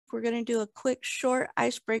we're going to do a quick, short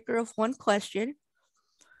icebreaker of one question.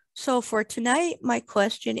 So for tonight, my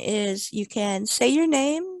question is, you can say your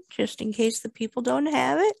name just in case the people don't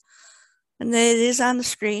have it. And it is on the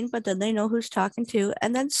screen, but then they know who's talking to.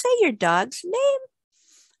 And then say your dog's name.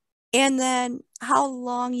 And then how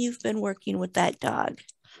long you've been working with that dog.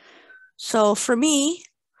 So for me,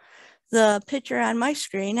 the picture on my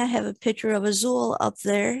screen, I have a picture of Azul up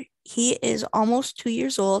there. He is almost 2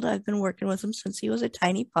 years old. I've been working with him since he was a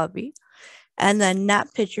tiny puppy. And then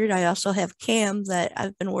not pictured, I also have Cam that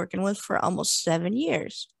I've been working with for almost 7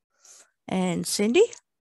 years. And Cindy?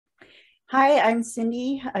 Hi, I'm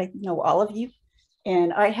Cindy. I know all of you.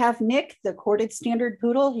 And I have Nick, the corded standard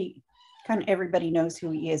poodle. He kind of, everybody knows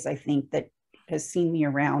who he is, I think, that has seen me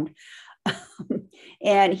around.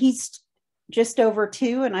 And he's just over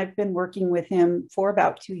 2, and I've been working with him for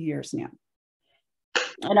about 2 years now.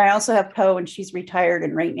 And I also have Poe, and she's retired,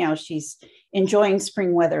 and right now she's enjoying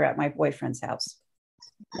spring weather at my boyfriend's house.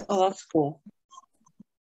 Oh, that's cool.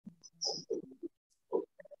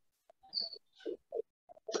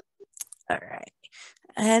 All right.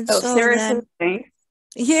 And so Sarah then, says thanks.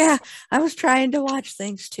 Yeah, I was trying to watch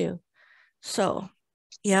things too. So,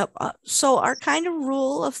 yep. So our kind of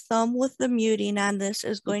rule of thumb with the muting on this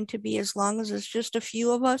is going to be as long as it's just a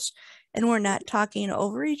few of us and we're not talking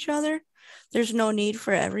over each other. There's no need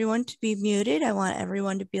for everyone to be muted. I want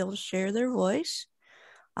everyone to be able to share their voice.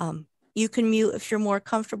 You can mute if you're more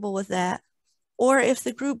comfortable with that. Or if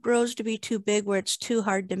the group grows to be too big where it's too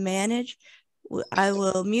hard to manage, I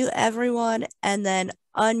will mute everyone and then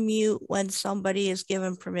unmute when somebody is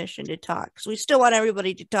given permission to talk. Because we still want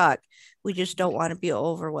everybody to talk. We just don't want to be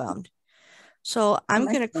overwhelmed. So I'm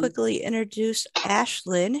going to quickly introduce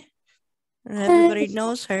Ashlyn. And everybody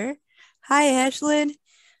knows her. Hi, Ashlyn.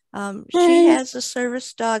 She has a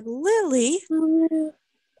service dog, Lily.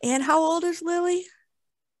 And how old is Lily?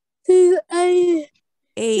 She's 8.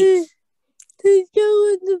 8. She's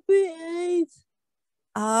going to be 8.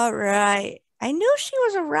 All right. I knew she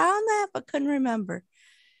was around that, but couldn't remember.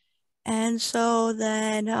 And so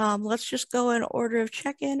then let's just go in order of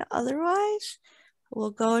check-in. Otherwise,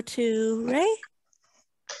 we'll go to Ray.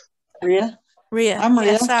 Rhea? Rhea. I'm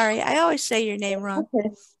Rhea. Yeah, sorry, I always say your name wrong.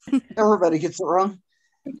 Okay. Everybody gets it wrong.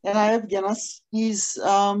 And I have Guinness. He's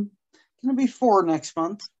going to be 4 next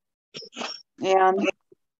month. And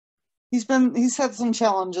he's had some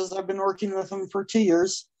challenges. I've been working with him for 2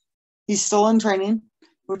 years. He's still in training,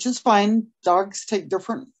 which is fine. Dogs take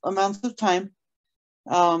different amounts of time.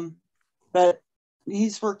 But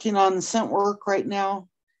he's working on scent work right now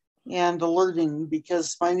and alerting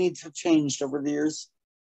because my needs have changed over the years.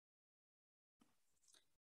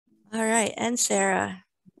 All right. And Sarah,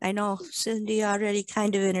 I know Cindy already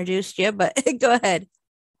kind of introduced you, but go ahead.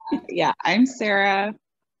 Yeah, I'm Sarah.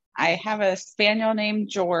 I have a spaniel named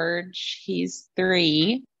George. He's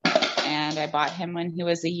 3, and I bought him when he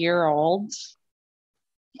was a year old.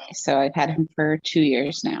 So I've had him for 2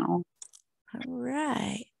 years now. All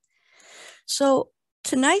right. So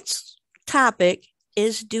tonight's topic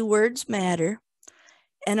is, do words matter?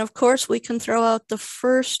 And of course, we can throw out the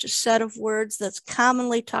first set of words that's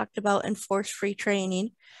commonly talked about in force-free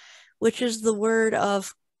training, which is the word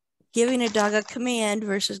of giving a dog a command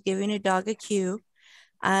versus giving a dog a cue.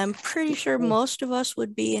 I'm pretty sure most of us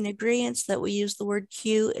would be in agreement that we use the word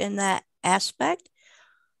cue in that aspect.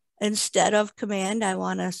 Instead of command, I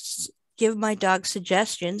want to give my dog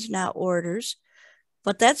suggestions, not orders.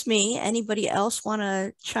 But that's me. Anybody else want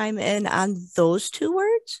to chime in on those 2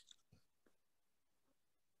 words?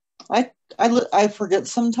 I forget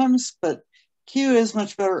sometimes, but cue is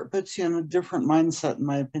much better. It puts you in a different mindset, in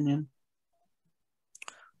my opinion.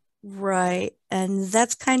 Right. And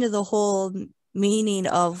that's kind of the whole meaning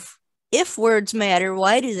of, if words matter,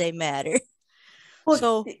 why do they matter? Well,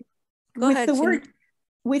 so go with ahead.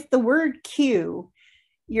 With the word cue,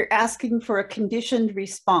 you're asking for a conditioned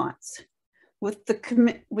response. With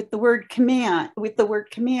the word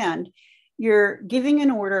command, you're giving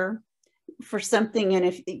an order for something,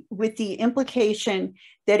 and with the implication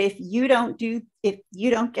that if you don't do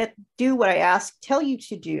what I tell you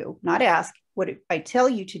to do, not ask what I tell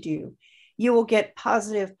you to do, you will get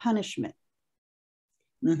positive punishment.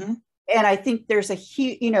 Mm-hmm. And I think there's a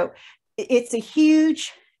huge, it's a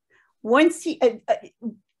huge,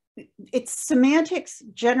 it's semantics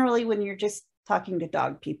generally when you're just talking to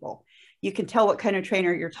dog people. You can tell what kind of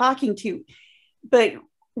trainer you're talking to, but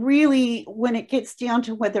really when it gets down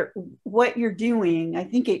to what you're doing, I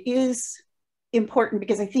think it is important,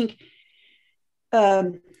 because I think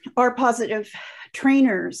our positive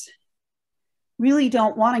trainers really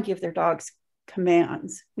don't want to give their dogs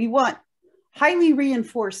commands. We want highly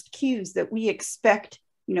reinforced cues that we expect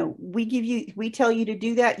we tell you to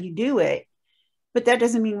do that, you do it. But that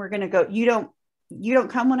doesn't mean we're going to go, you don't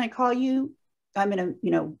come when I call you, I'm going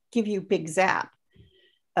to, give you a big zap.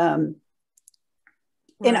 Right.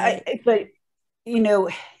 But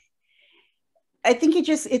I think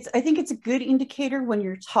I think it's a good indicator when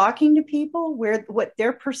you're talking to people what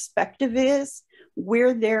their perspective is,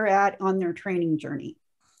 where they're at on their training journey.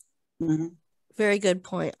 Mm-hmm. Very good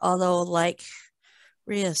point. Although, like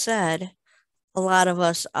Rhea said, a lot of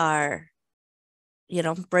us are,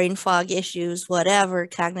 brain fog issues, whatever,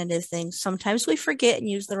 cognitive things. Sometimes we forget and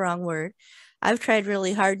use the wrong word. I've tried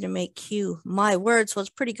really hard to make Q my word, so it's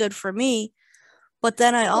pretty good for me. But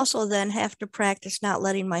then I also then have to practice not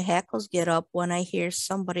letting my hackles get up when I hear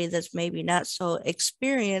somebody that's maybe not so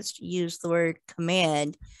experienced use the word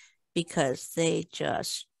command, because they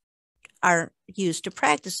just aren't used to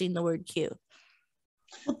practicing the word Q.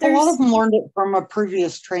 Well, a lot of them learned it from a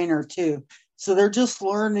previous trainer too. So they're just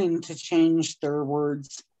learning to change their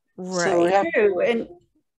words. Right. So true. And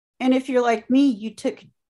if you're like me, you took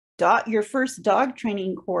your first dog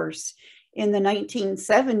training course in the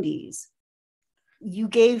 1970s. You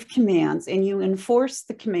gave commands and you enforced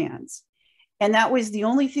the commands. And that was the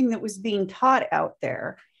only thing that was being taught out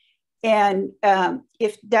there. And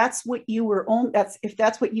if that's what if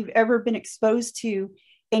that's what you've ever been exposed to,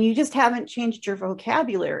 and you just haven't changed your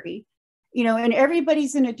vocabulary, and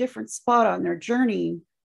everybody's in a different spot on their journey.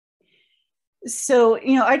 So,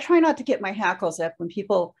 I try not to get my hackles up when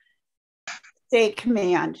people say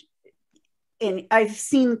command. And I've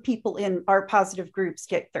seen people in our positive groups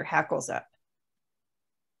get their hackles up.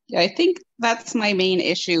 Yeah, I think that's my main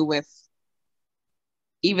issue with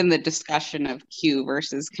even the discussion of Q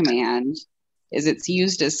versus command, is it's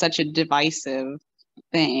used as such a divisive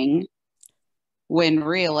thing when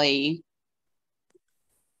really,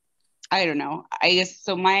 I don't know.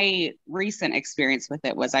 So my recent experience with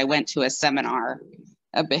it was I went to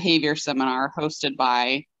a behavior seminar hosted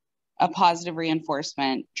by a positive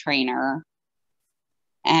reinforcement trainer.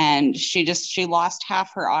 And she lost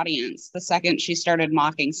half her audience the second she started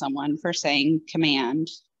mocking someone for saying command.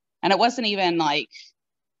 And it wasn't even like,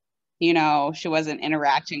 she wasn't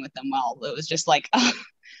interacting with them well. It was just like,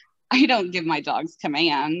 I don't give my dogs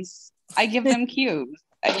commands. I give them cues.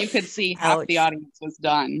 And you could see half the audience was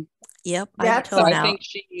done. Yep. So I think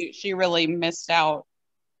she really missed out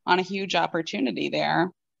on a huge opportunity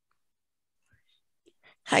there.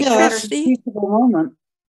 Hi, Christy.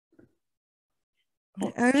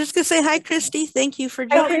 I was just going to say hi, Christy. Thank you for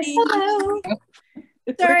joining. Hello.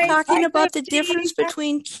 We're talking about the difference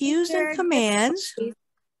between cues and commands.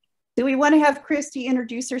 Do we want to have Christy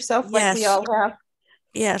introduce herself like we all have?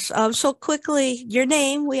 Yes. So quickly, your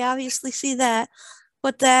name, we obviously see that,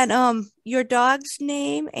 but then your dog's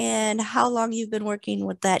name and how long you've been working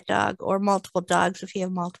with that dog, or multiple dogs if you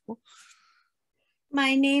have multiple.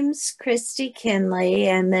 My name's Christy Kinley,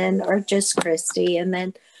 or just Christy, and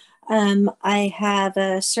then I have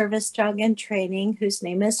a service dog in training whose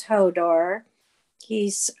name is Hodor.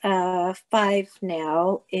 He's 5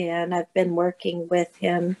 now, and I've been working with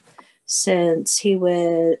him since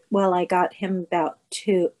I got him about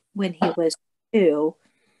 2 when he was 2.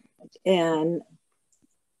 And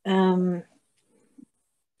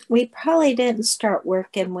we probably didn't start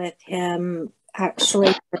working with him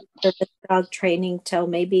actually for service dog training till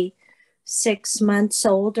maybe 6 months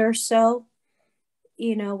old or so,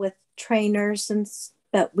 with trainers,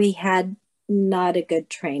 but we had not a good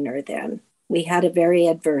trainer then. We had a very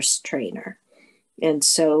adverse trainer. And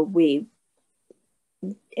so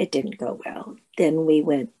it didn't go well. Then we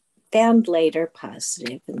found later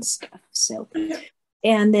positive and stuff. So,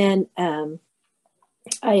 and then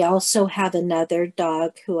I also have another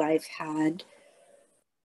dog who I've had,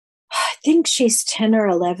 I think she's 10 or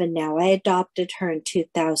 11 now. I adopted her in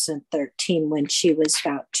 2013 when she was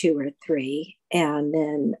about 2 or 3. And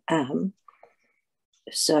then,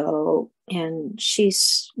 and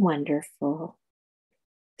she's wonderful.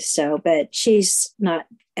 But she's not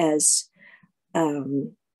as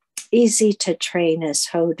easy to train as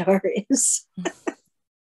Hodor is.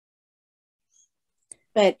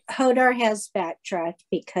 But Hodor has backtracked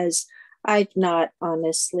because I've not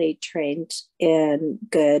honestly trained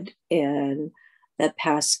good in the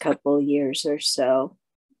past couple years or so,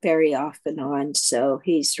 very off and on. So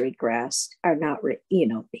he's regressed, or not,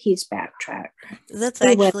 he's backtracked. That's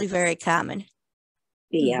actually very common.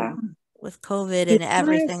 Yeah. With COVID and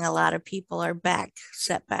everything, a lot of people are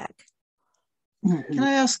set back. Can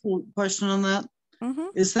I ask a question on that? Mm-hmm.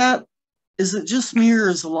 Is it just me, or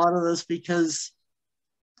is a lot of this because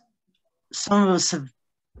some of us have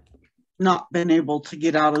not been able to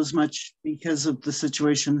get out as much because of the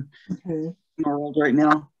situation? Mm-hmm. in the world right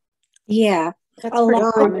now. Yeah. That's A pretty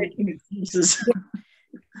lot, common.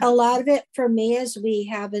 a lot of it for me is we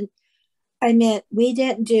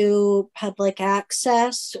didn't do public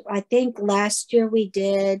access. I think last year we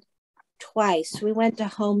did twice. We went to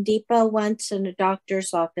Home Depot once and a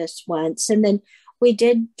doctor's office once. And then we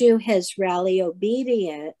did do his Rally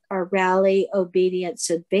Obedience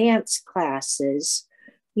advanced classes,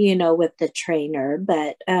 with the trainer.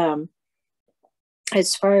 But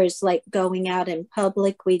as far as like going out in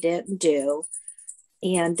public, we didn't do.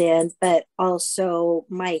 And then, but also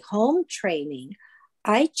my home training,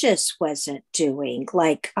 I just wasn't doing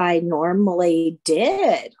like I normally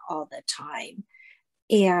did all the time,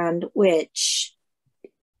 and which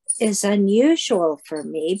is unusual for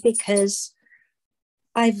me because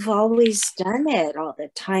I've always done it all the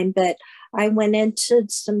time. But I went into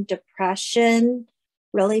some depression,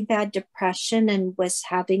 really bad depression, and was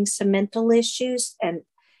having some mental issues and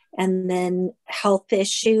then health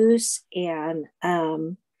issues and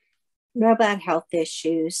real bad health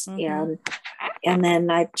issues. And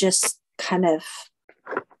then I just kind of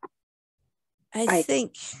I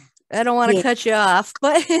think I don't want to cut you off,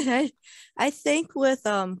 but I think with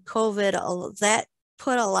COVID, that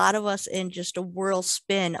put a lot of us in just a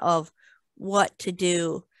whirlspin of what to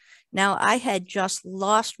do. Now, I had just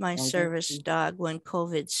lost my service dog when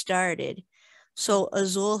COVID started. So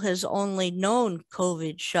Azul has only known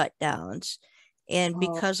COVID shutdowns. And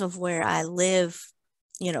because of where I live,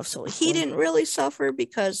 so he didn't really suffer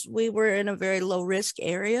because we were in a very low risk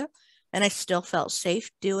area. And I still felt safe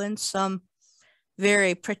doing some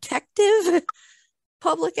very protective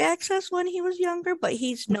public access when he was younger, but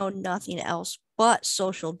he's known nothing else but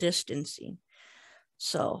social distancing.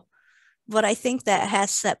 So, but I think that has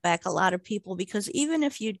set back a lot of people because even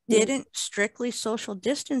if you didn't strictly social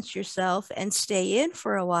distance yourself and stay in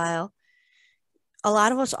for a while, a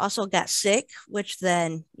lot of us also got sick, which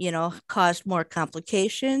then, caused more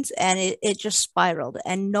complications, and it just spiraled,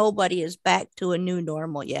 and nobody is back to a new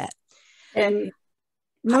normal yet. And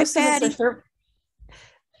most of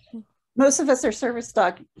us are service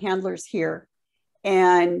dog handlers here,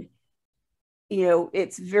 and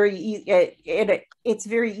it's very easy. It's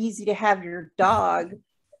very easy to have your dog.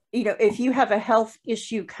 If you have a health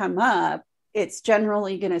issue come up, it's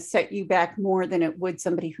generally going to set you back more than it would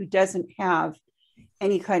somebody who doesn't have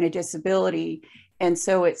any kind of disability, and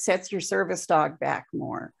so it sets your service dog back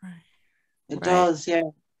more. It does, yeah.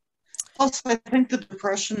 Plus, I think the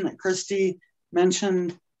depression that Christy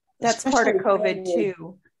mentioned, that's part of COVID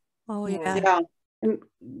too. Oh yeah. Yeah. And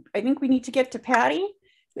I think we need to get to Patty.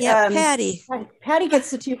 Yeah, Patty. Patty gets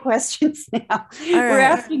the 2 questions now. We're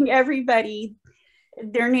asking everybody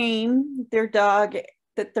their name, their dog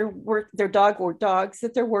their dog or dogs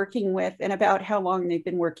that they're working with, and about how long they've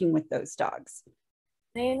been working with those dogs.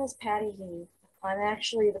 My name is Patty Heath. I'm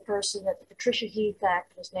actually the person that the Patricia Heath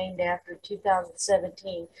Act was named after in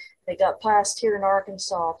 2017. They got passed here in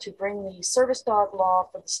Arkansas to bring the service dog law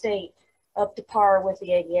for the state up to par with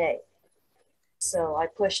the ADA. So I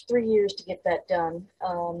pushed 3 years to get that done.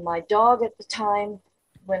 My dog at the time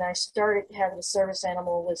when I started having a service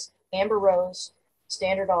animal was Amber Rose,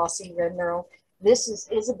 standard Aussie, red merle. This is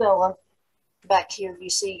Isabella back here, you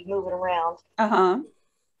see moving around.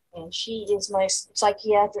 And she is my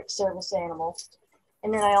psychiatric service animal.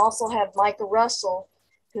 And then I also have Micah Russell,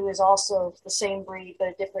 who is also the same breed, but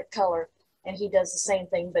a different color. And he does the same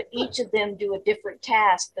thing, but each of them do a different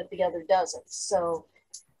task that the other doesn't. So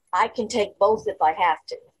I can take both if I have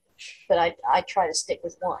to, but I try to stick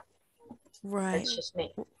with one. Right. That's just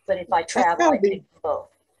me. But if I travel, I take both.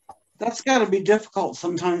 That's got to be difficult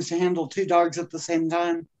sometimes to handle 2 dogs at the same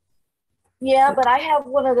time. Yeah, but I have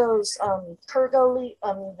one of those Kurgo,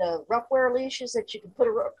 the rough wear leashes that you can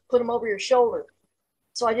put them over your shoulder.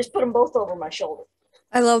 So I just put them both over my shoulder.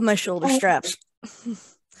 I love my shoulder straps.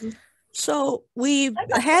 So we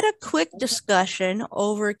had a quick discussion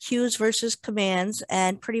over cues versus commands,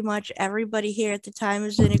 and pretty much everybody here at the time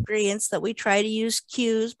is in agreement that we try to use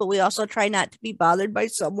cues, but we also try not to be bothered by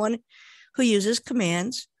someone who uses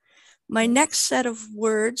commands. My next set of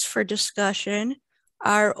words for discussion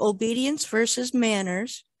are obedience versus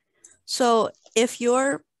manners. So if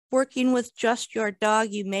you're working with just your dog,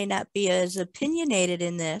 you may not be as opinionated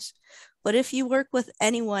in this, but if you work with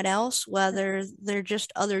anyone else, whether they're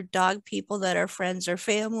just other dog people that are friends or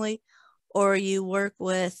family, or you work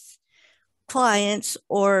with clients,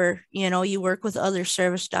 or you work with other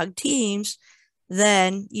service dog teams,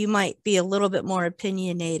 then you might be a little bit more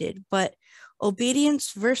opinionated. But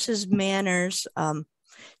obedience versus manners,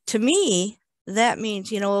 to me, that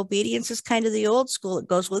means, obedience is kind of the old school. It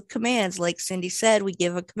goes with commands. Like Cindy said, we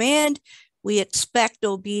give a command, We expect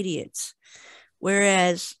obedience.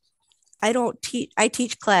 Whereas I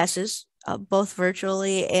teach classes, both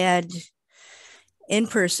virtually and in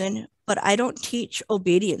person, but I don't teach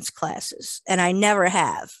obedience classes, and I never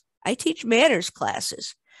have. I teach manners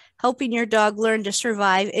classes, helping your dog learn to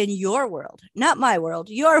survive in your world, not my world,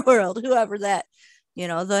 your world, whoever that,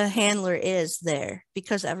 the handler is there,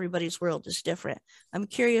 because everybody's world is different. I'm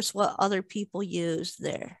curious what other people use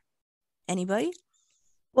there. Anybody?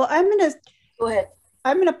 Well, Go ahead.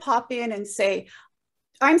 I'm gonna pop in and say,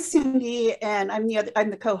 I'm Cindy, and I'm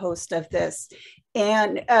the co-host of this,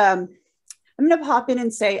 and I'm gonna pop in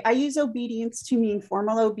and say I use obedience to mean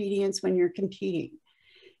formal obedience when you're competing,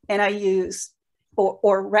 and I use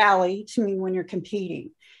or rally to mean when you're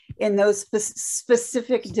competing in those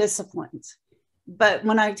specific disciplines. But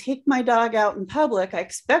when I take my dog out in public, I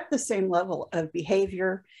expect the same level of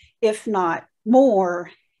behavior, if not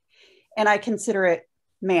more, and I consider it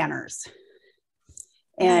manners.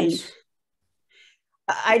 And Nice.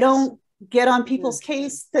 I don't get on people's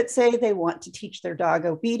case that say they want to teach their dog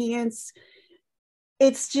obedience.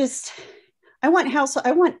 It's just, I want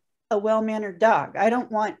a well-mannered dog. I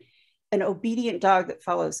don't want an obedient dog that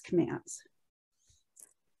follows commands.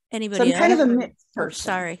 Anybody so I'm kind else? of a mixed person.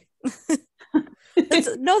 Sorry. That's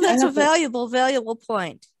a valuable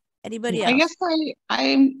point. Anybody else? I guess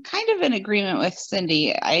I'm kind of in agreement with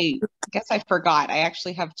Cindy. I guess I forgot. I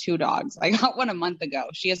actually have 2 dogs. I got one a month ago.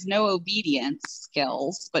 She has no obedience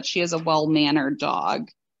skills, but she is a well-mannered dog.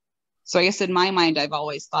 So I guess in my mind, I've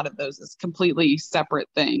always thought of those as completely separate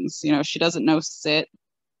things. She doesn't know sit.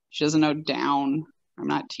 She doesn't know down. I'm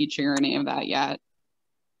not teaching her any of that yet.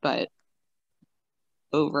 But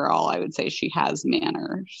overall, I would say she has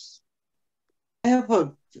manners. I have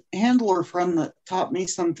a handler friend that taught me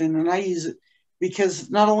something, and I use it because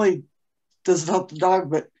not only does it help the dog,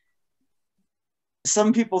 but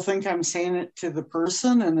some people think I'm saying it to the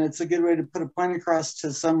person, and it's a good way to put a point across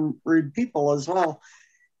to some rude people as well.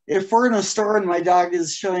 If we're in a store and my dog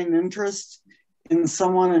is showing interest in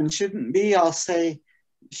someone and shouldn't be, I'll say,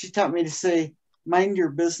 she taught me to say, mind your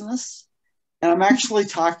business. And I'm actually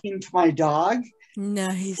talking to my dog.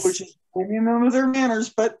 Nice. Which is none of their manners,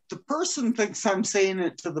 but the person thinks I'm saying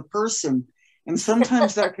it to the person. And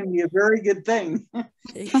sometimes that can be a very good thing.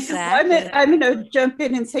 Exactly. I'm going to jump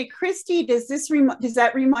in and say, Christy, does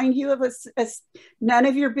that remind you of a none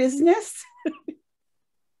of your business?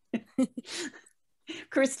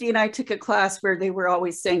 Christy and I took a class where they were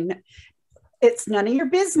always saying, it's none of your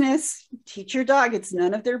business. Teach your dog, it's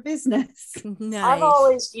none of their business. Nice. I've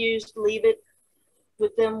always used leave it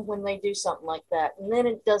with them when they do something like that. And then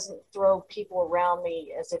it doesn't throw people around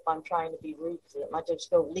me as if I'm trying to be rude to them. I just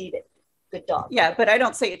go, leave it. Good dog. Yeah, but I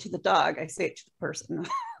don't say it to the dog. I say it to the person.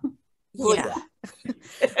 Yeah.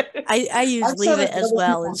 I use leave it as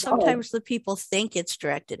well. And sometimes the people think it's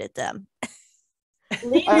directed at them.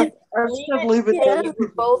 Leave it for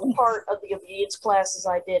both part of the obedience classes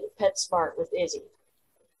I did at PetSmart with Izzy,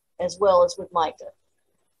 as well as with Micah.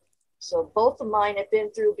 So both of mine have been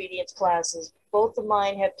through obedience classes. Both of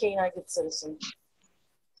mine have Canine Good Citizen.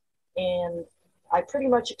 And I pretty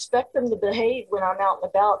much expect them to behave when I'm out and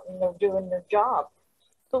about and they're doing their job.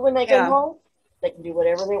 But when they get home, they can do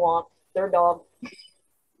whatever they want. Their dog.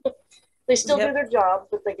 They still do their job,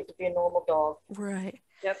 but they get to be a normal dog. Right.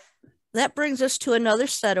 Yep. That brings us to another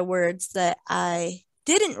set of words that I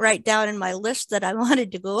didn't write down in my list that I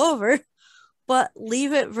wanted to go over, but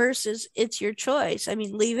leave it versus it's your choice. I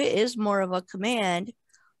mean, leave it is more of a command,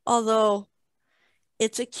 although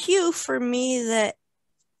it's a cue for me that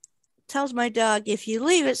tells my dog, if you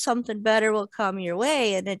leave it, something better will come your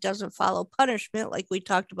way, and it doesn't follow punishment like we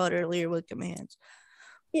talked about earlier with commands.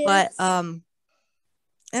 Yes. But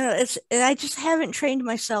and I just haven't trained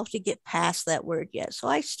myself to get past that word yet, so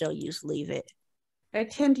I still use leave it. I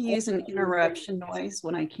tend to use an interruption noise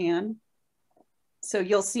when I can. So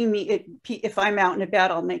you'll see me, if I'm out and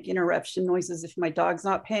about, I'll make interruption noises if my dog's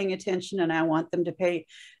not paying attention and I want them to pay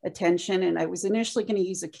attention. And I was initially going to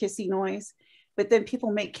use a kissy noise, but then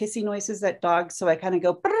people make kissy noises at dogs, so I kind of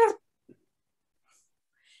go,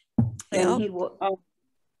 and he will.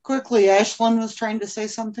 Quickly, Ashlyn was trying to say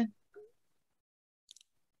something.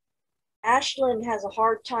 Ashlyn has a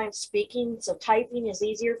hard time speaking, so typing is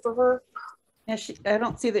easier for her. Yeah, I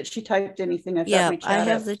don't see that she typed anything. I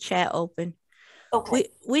have the chat open. Okay.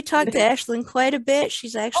 We talked to Ashlyn quite a bit.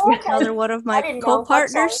 She's actually another one of my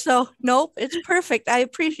co-partners. So nope, it's perfect. I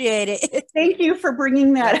appreciate it. Thank you for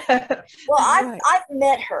bringing that up. Well, I've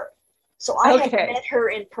met her. So I have met her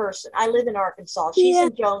in person. I live in Arkansas. She's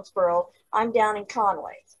in Jonesboro. I'm down in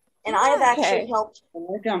Conway. And I have actually helped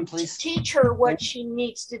teach her what she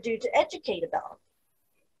needs to do to educate about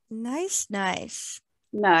Nice, nice.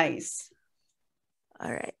 Nice.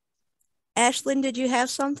 All right. Ashlyn, did you have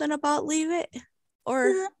something about leave it?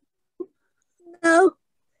 Or No.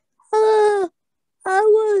 I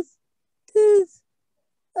was just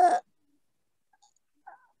uh,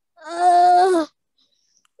 uh,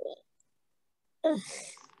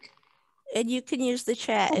 and you can use the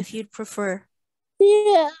chat if you'd prefer.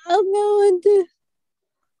 yeah, I'm going to.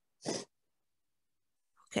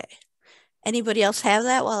 Okay. Anybody else have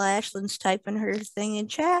that while Ashlyn's typing her thing in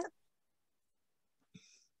chat?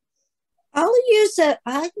 I'll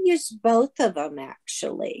use both of them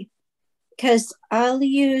actually, because I'll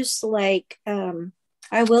use like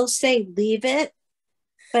I will say leave it,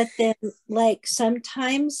 but then like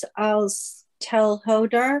sometimes I'll tell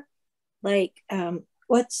Hodar like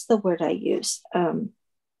what's the word I use? Oh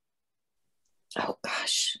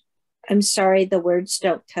gosh, I'm sorry, the words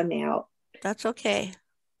don't come out. That's okay.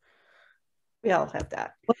 We all have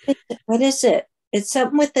that. What is it? It's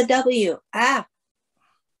something with the W. Ah.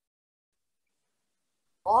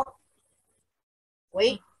 Oh,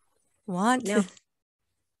 wait. Want? No.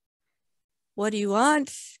 What do you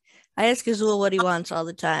want? I ask Azul what he wants all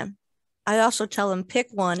the time. I also tell him pick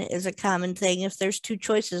one is a common thing. If there's two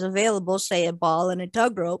choices available, say a ball and a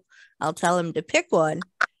tug rope, I'll tell him to pick one.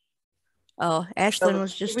 Oh, Ashlyn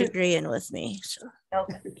was just agreeing with me. So.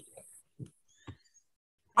 Okay.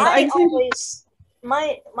 I always,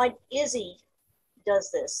 my Izzy does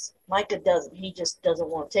this. Micah doesn't. He just doesn't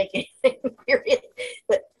want to take anything, period.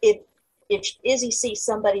 But if Izzy sees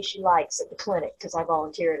somebody she likes at the clinic, because I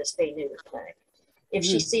volunteer at a spay neuter clinic, if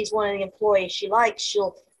she sees one of the employees she likes,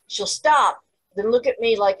 she'll stop, then look at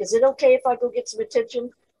me like, is it okay if I go get some attention?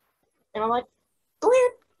 And I'm like, go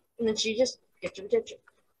ahead. And then she just gets your attention.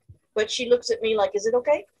 But she looks at me like, is it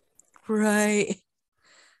okay? Right.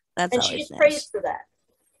 That's and always she's nice. praised for that.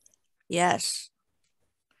 Yes.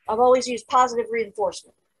 I've always used positive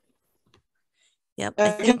reinforcement. Yep. I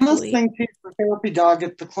think this thing too for therapy dog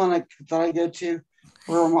at the clinic that I go to,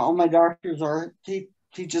 where all my doctors are. He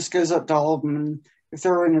just goes up to all of them, and if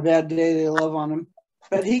they're in a bad day, they love on him.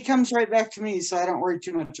 But he comes right back to me, so I don't worry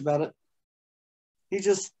too much about it. He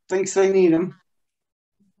just thinks they need him.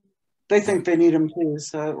 They think they need him too,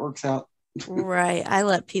 so it works out. Right. I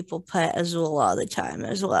let people pet Azul all the time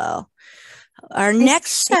as well. Our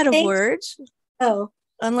next set of words. Oh,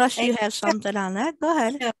 unless you have something on that, go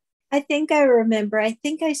ahead. No, I think I remember. I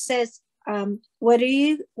think I says, what are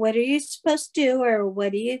you supposed to do, or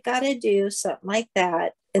what do you got to do, something like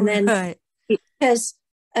that. And then because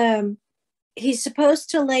he's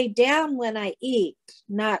supposed to lay down when I eat,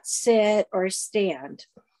 not sit or stand.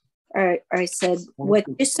 Or I said, what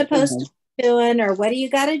you're supposed to be doing, or what do you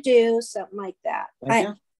got to do, something like that.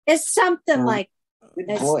 It's something like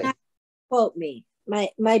it's not quote me.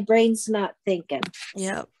 My brain's not thinking.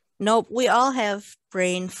 Yep. Nope. We all have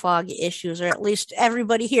brain fog issues, or at least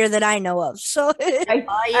everybody here that I know of. So I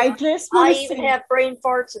even have brain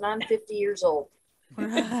farts, and I'm 50 years old.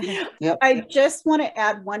 Right. Yep. I just want to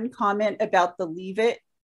add one comment about the leave it.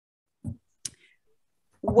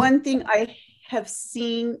 One thing I have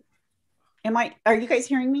seen, are you guys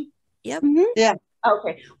hearing me? Yep. Mm-hmm. Yeah.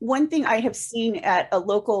 Okay. One thing I have seen at a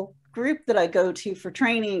local group that I go to for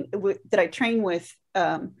training, that I train with,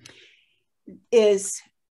 is,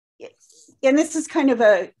 and this is kind of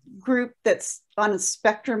a group that's on a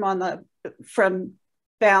spectrum from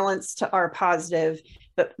balance to R positive,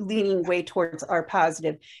 but leaning way towards R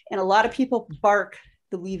positive. And a lot of people bark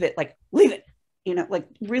the leave it, like leave it, like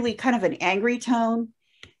really kind of an angry tone.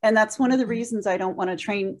 And that's one of the reasons I don't want to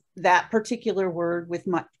train that particular word with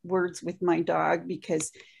my dog,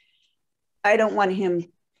 because I don't want him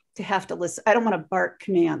to have to listen. I don't want to bark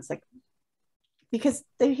commands, because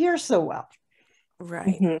they hear so well. Right.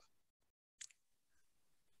 Mm-hmm.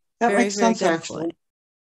 That makes sense, actually.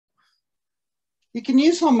 You can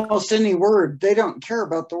use almost any word. They don't care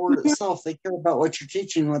about the word itself. They care about what you're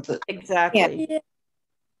teaching with it. Exactly. Yeah.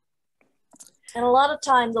 And a lot of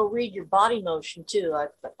times they'll read your body motion too.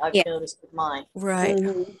 I've noticed with mine. Right.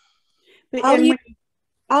 Mm-hmm. But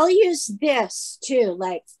I'll use this too,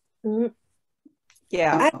 like.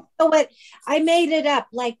 Yeah. I don't know what I made it up.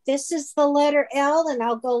 Like this is the letter L, and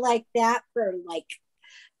I'll go like that for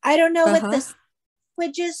I don't know what the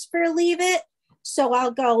language is for leave it, so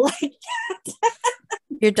I'll go like that.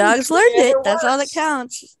 Your dog's learned it. That's all that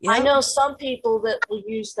counts. Yep. I know some people that will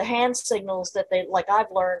use the hand signals that they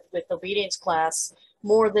I've learned with obedience class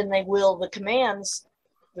more than they will the commands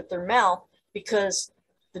with their mouth, because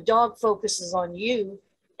the dog focuses on you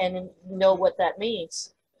and know what that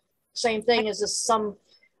means. Same thing as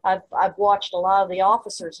I've watched a lot of the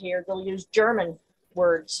officers here. They'll use German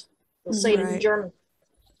words. They'll say it in German.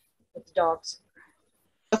 with the dogs.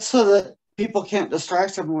 That's so that people can't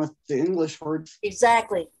distract them with the English words.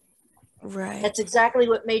 Exactly. Right. That's exactly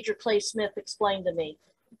what Major Clay Smith explained to me.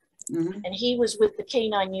 Mm-hmm. And he was with the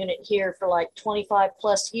canine unit here for like 25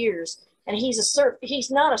 plus years. And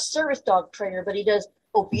he's not a service dog trainer, but he does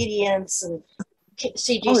obedience and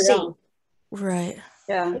CGC. Oh, yeah. Right.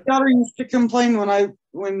 Yeah. My daughter used to complain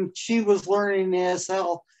when she was learning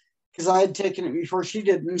ASL, because I had taken it before she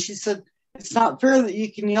did, and she said, "It's not fair that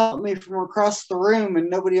you can yell at me from across the room and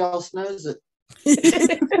nobody else knows it."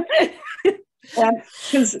 And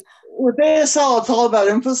because with ASL, it's all about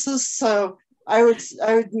emphasis. So I would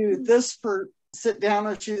do this for sit down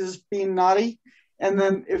if she was being naughty, and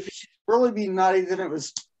then if she's really being naughty, then it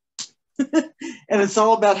was, and it's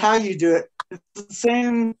all about how you do it. It's the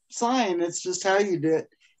same sign. It's just how you do it,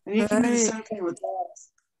 and you can do the same thing with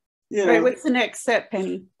dogs. You know. Right. What's the next step,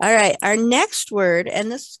 Penny? All right. Our next word,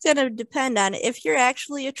 and this is going to depend on if you're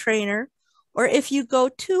actually a trainer or if you go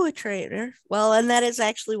to a trainer. Well, and that is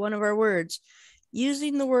actually one of our words.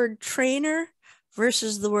 Using the word trainer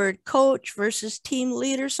versus the word coach versus team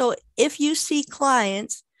leader. So if you see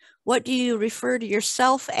clients, what do you refer to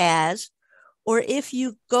yourself as? Or if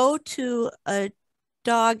you go to a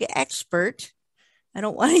dog expert, I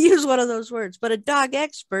don't want to use one of those words, but a dog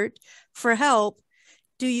expert for help,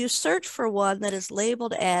 do you search for one that is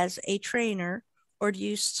labeled as a trainer, or do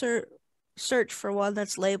you search for one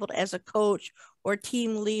that's labeled as a coach or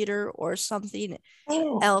team leader or something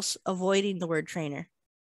else, avoiding the word trainer?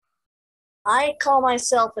 I call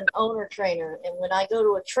myself an owner trainer. And when I go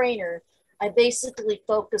to a trainer, I basically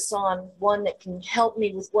focus on one that can help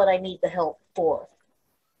me with what I need the help for.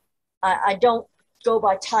 I don't go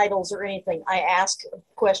by titles or anything. I ask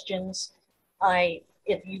questions.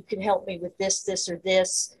 If you can help me with this, this, or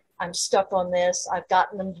this, I'm stuck on this. I've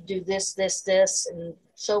gotten them to do this, this, this, and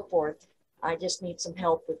so forth. I just need some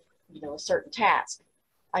help with, a certain task.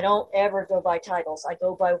 I don't ever go by titles. I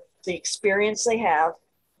go by the experience they have,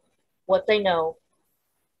 what they know,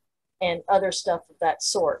 and other stuff of that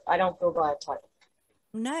sort. I don't go by a title.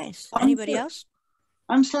 Nice. Anybody else?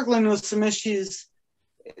 I'm struggling with some issues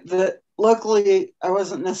that locally I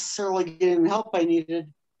wasn't necessarily getting the help I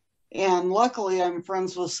needed. And luckily I'm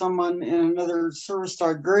friends with someone in another service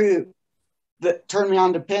dog group that turned me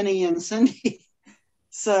on to Penny and Cindy.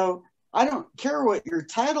 So I don't care what your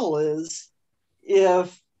title is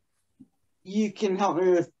if you can help me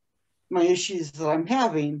with my issues that I'm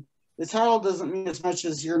having. The title doesn't mean as much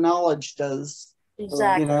as your knowledge does.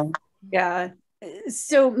 Exactly. Yeah.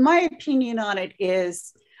 So my opinion on it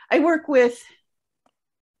is I work with,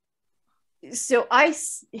 so I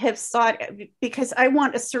have sought, because I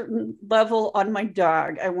want a certain level on my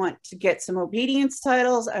dog. I want to get some obedience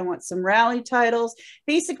titles. I want some rally titles.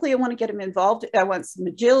 Basically, I want to get them involved. I want some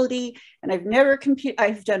agility. And I've never competed.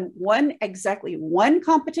 I've done exactly one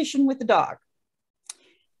competition with the dog.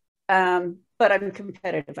 But I'm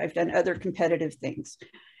competitive. I've done other competitive things.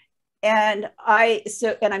 And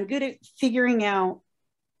I'm good at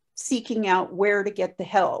seeking out where to get the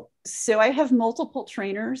help. So I have multiple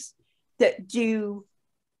trainers that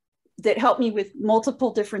help me with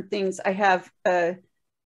multiple different things. I have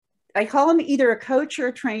I call them either a coach or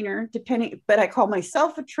a trainer, but I call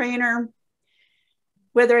myself a trainer,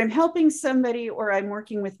 whether I'm helping somebody or I'm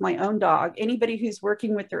working with my own dog. Anybody who's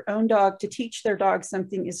working with their own dog to teach their dog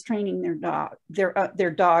something is training their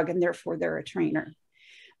dog, and therefore they're a trainer.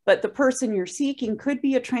 But the person you're seeking could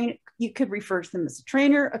be a trainer. You could refer to them as a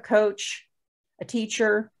trainer, a coach, a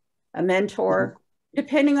teacher, a mentor,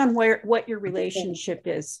 depending on what your relationship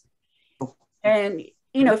is. And,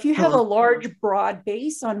 if you have a large, broad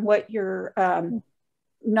base on what your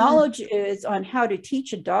knowledge is on how to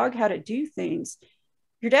teach a dog how to do things,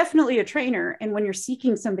 you're definitely a trainer. And when you're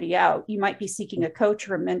seeking somebody out, you might be seeking a coach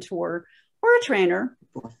or a mentor or a trainer.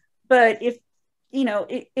 But if,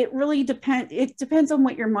 it really depends. It depends on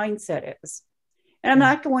what your mindset is. And I'm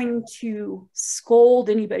not going to scold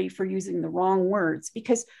anybody for using the wrong words,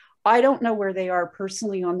 because I don't know where they are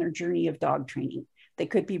personally on their journey of dog training. They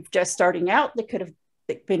could be just starting out. They could have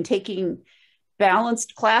been taking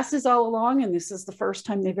balanced classes all along, and this is the first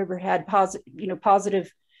time they've ever had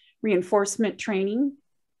positive reinforcement training.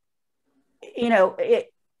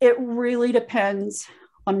 It really depends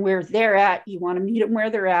on where they're at. You want to meet them where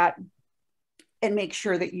they're at and make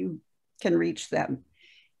sure that you can reach them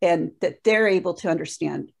and that they're able to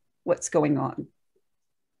understand what's going on.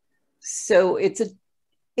 So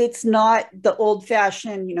it's not the old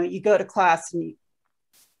fashioned, you go to class and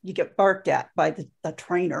you get barked at by the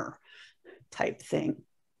trainer type thing.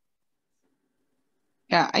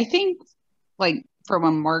 Yeah, I think like from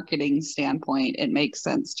a marketing standpoint, it makes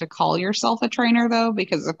sense to call yourself a trainer, though,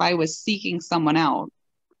 because if I was seeking someone out,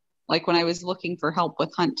 like when I was looking for help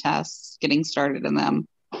with hunt tests, getting started in them,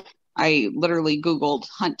 I literally Googled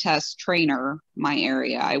hunt test trainer my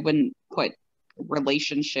area. I wouldn't put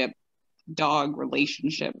dog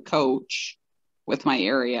relationship coach with my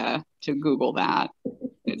area to Google that.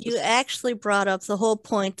 You actually brought up the whole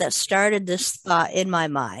point that started this thought in my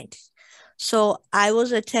mind. So I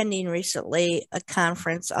was attending recently a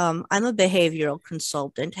conference. I'm a behavioral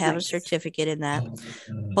consultant, have a certificate in that,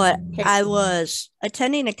 but I was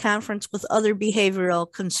attending a conference with other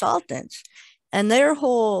behavioral consultants, and their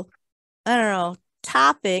whole, I don't know,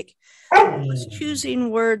 topic was choosing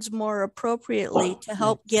words more appropriately to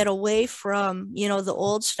help get away from, the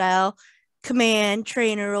old style command,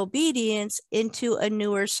 trainer, obedience into a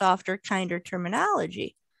newer, softer, kinder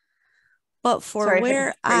terminology. But for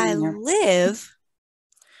where I live,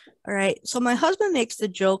 all right, so my husband makes the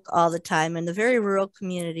joke all the time in the very rural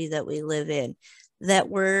community that we live in that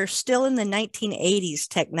we're still in the 1980s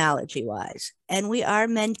technology wise, and we are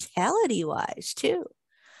mentality wise too.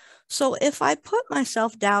 So if I put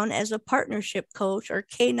myself down as a partnership coach or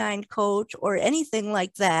canine coach or anything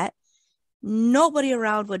like that, nobody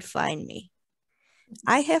around would find me.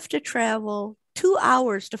 I have to travel 2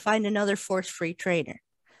 hours to find another force-free trainer.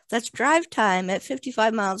 That's drive time at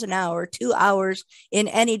 55 miles an hour, 2 hours in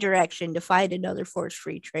any direction to find another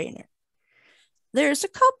force-free trainer. There's a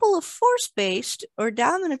couple of force-based or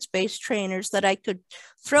dominance-based trainers that I could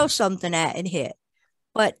throw something at and hit,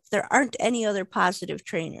 but there aren't any other positive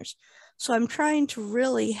trainers. So I'm trying to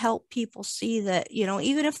really help people see that,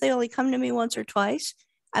 even if they only come to me once or twice,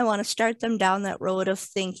 I want to start them down that road of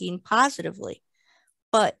thinking positively.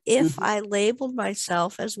 But if I labeled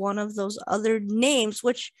myself as one of those other names,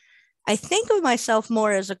 which I think of myself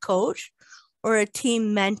more as a coach or a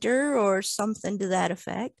team mentor or something to that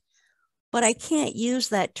effect, but I can't use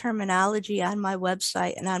that terminology on my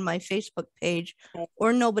website and on my Facebook page,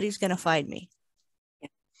 or nobody's going to find me.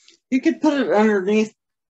 You could put it underneath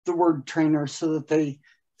the word trainer so that they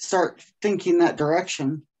start thinking that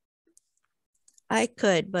direction. I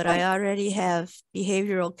could, but I already have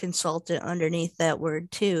behavioral consultant underneath that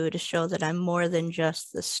word too, to show that I'm more than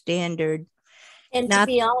just the standard. And to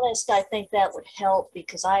be honest, I think that would help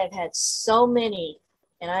because I have had so many,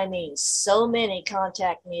 and I mean so many,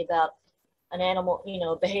 contact me about an animal,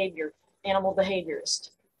 animal behaviorist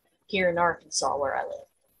here in Arkansas where I live.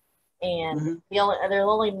 And there's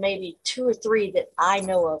only maybe 2 or 3 that I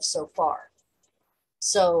know of so far.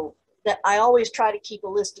 So that I always try to keep a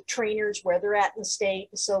list of trainers where they're at in the state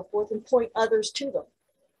and so forth and point others to them.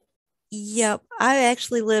 Yep. I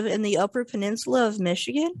actually live in the Upper Peninsula of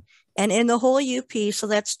Michigan and in the whole UP. So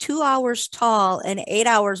that's 2 hours tall and 8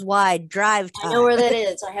 hours wide drive time. I know where that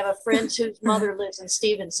is. I have a friend whose mother lives in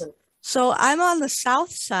Stevenson. So I'm on the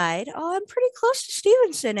south side. Oh, I'm pretty close to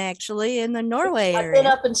Stevenson, actually, in the Norway area. I've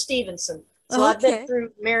been up in Stevenson. So I've been through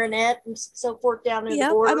Marinette and so forth down near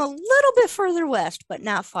the border. I'm a little bit further west, but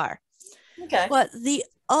not far. Okay. But the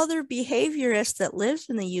other behaviorist that lives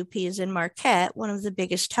in the UP is in Marquette, one of the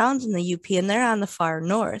biggest towns in the UP, and they're on the far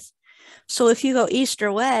north. So if you go east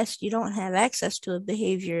or west, you don't have access to a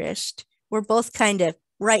behaviorist. We're both kind of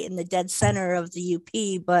right in the dead center of the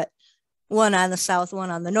UP, but one on the south, one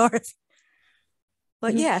on the north.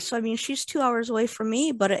 But yeah, so I mean, she's 2 hours away from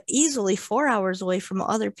me, but easily 4 hours away from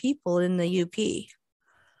other people in the UP.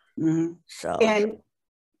 So, and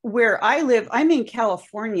where I live, I'm in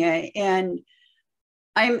California, and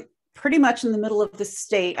I'm pretty much in the middle of the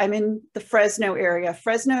state. I'm in the Fresno area.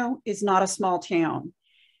 Fresno is not a small town.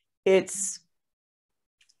 It's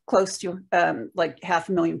close to like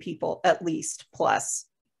 500,000 people at least plus,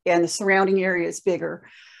 and the surrounding area is bigger.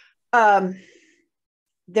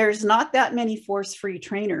 There's not that many force-free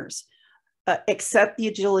trainers, except the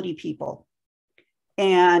agility people.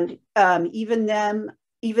 And even then,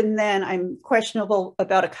 I'm questionable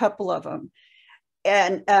about a couple of them.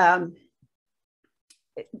 And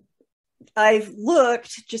I've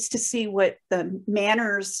looked just to see what the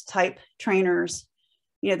manners type trainers,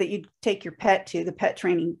 that you take your pet to, the pet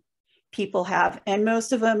training people have. And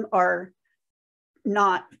most of them are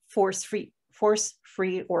not force-free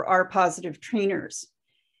or are positive trainers.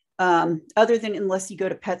 Other than unless you go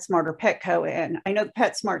to PetSmart or Petco. And I know the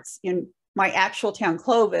PetSmarts in my actual town,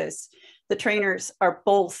 Clovis, the trainers are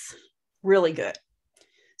both really good.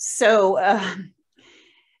 So,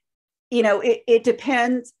 it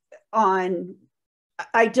depends on,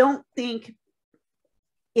 I don't think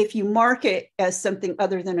if you market as something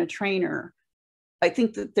other than a trainer, I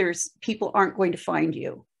think that people aren't going to find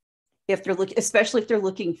you if they're looking, especially if they're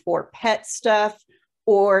looking for pet stuff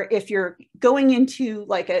or if you're going into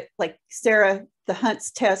like Sarah, the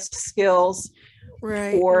hunts test skills,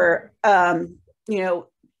 Right. or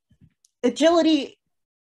agility.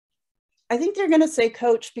 I think they're going to say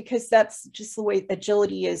coach because that's just the way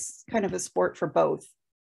agility is kind of a sport for both.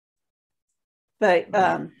 But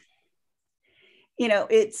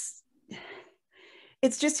it's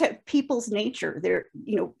just people's nature. They're,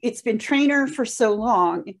 it's been trainer for so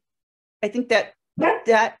long. I think that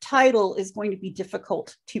title is going to be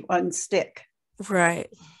difficult to unstick. Right.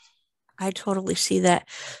 I totally see that.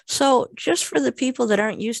 So just for the people that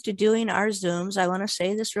aren't used to doing our Zooms, I want to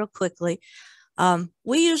say this real quickly.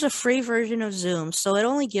 We use a free version of Zoom, so it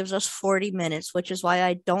only gives us 40 minutes, which is why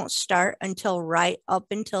I don't start until right up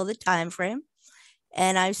until the time frame.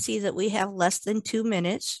 And I see that we have less than 2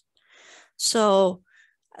 minutes. So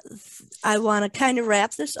I want to kind of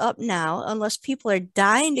wrap this up now. Unless people are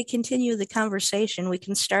dying to continue the conversation, we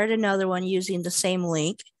can start another one using the same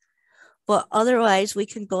link. But otherwise, we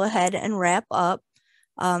can go ahead and wrap up.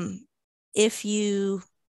 If you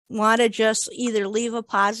want to just either leave a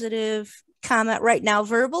positive comment right now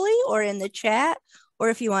verbally or in the chat, or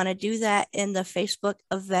if you want to do that in the Facebook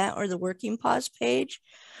event or the Working Paws page.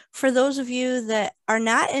 For those of you that are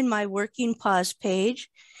not in my Working Paws page,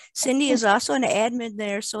 Cindy is also an admin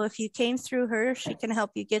there. So if you came through her, she can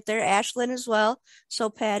help you get there. Ashlyn as well. So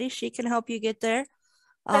Patty, she can help you get there.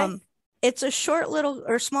 It's a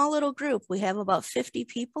small little group. We have about 50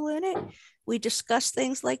 people in it. We discuss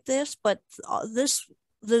things like this, but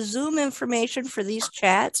the Zoom information for these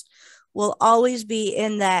chats will always be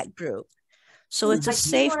in that group. So it's a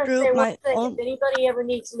safe group. If anybody ever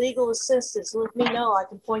needs legal assistance, let me know. I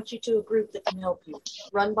can point you to a group that can help you,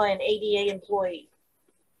 run by an ADA employee.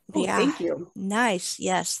 Yeah. Thank you. Nice.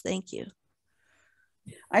 Yes. Thank you.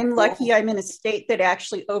 I'm lucky I'm in a state that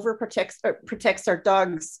actually protects our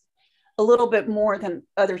dogs a little bit more than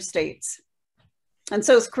other states. And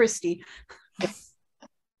so is Christy.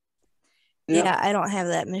 Yeah, I don't have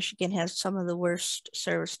that. Michigan has some of the worst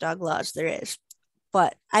service dog laws there is,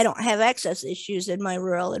 but I don't have access issues in my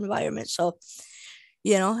rural environment. So,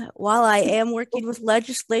 while I am working with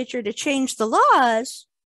legislature to change the laws,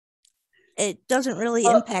 it doesn't really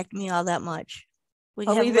impact me all that much. We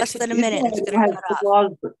have less than a minute. It's going to cut off.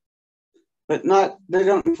 Laws, but they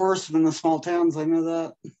don't enforce them in the small towns. I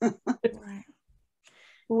know that. Right.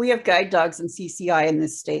 We have guide dogs and CCI in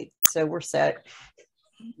this state, so we're set.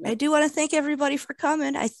 I do want to thank everybody for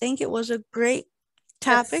coming. I think it was a great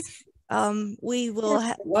topic. Yes. We will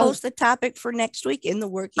post the topic for next week in the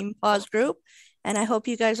Working Paws group, and I hope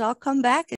you guys all come back.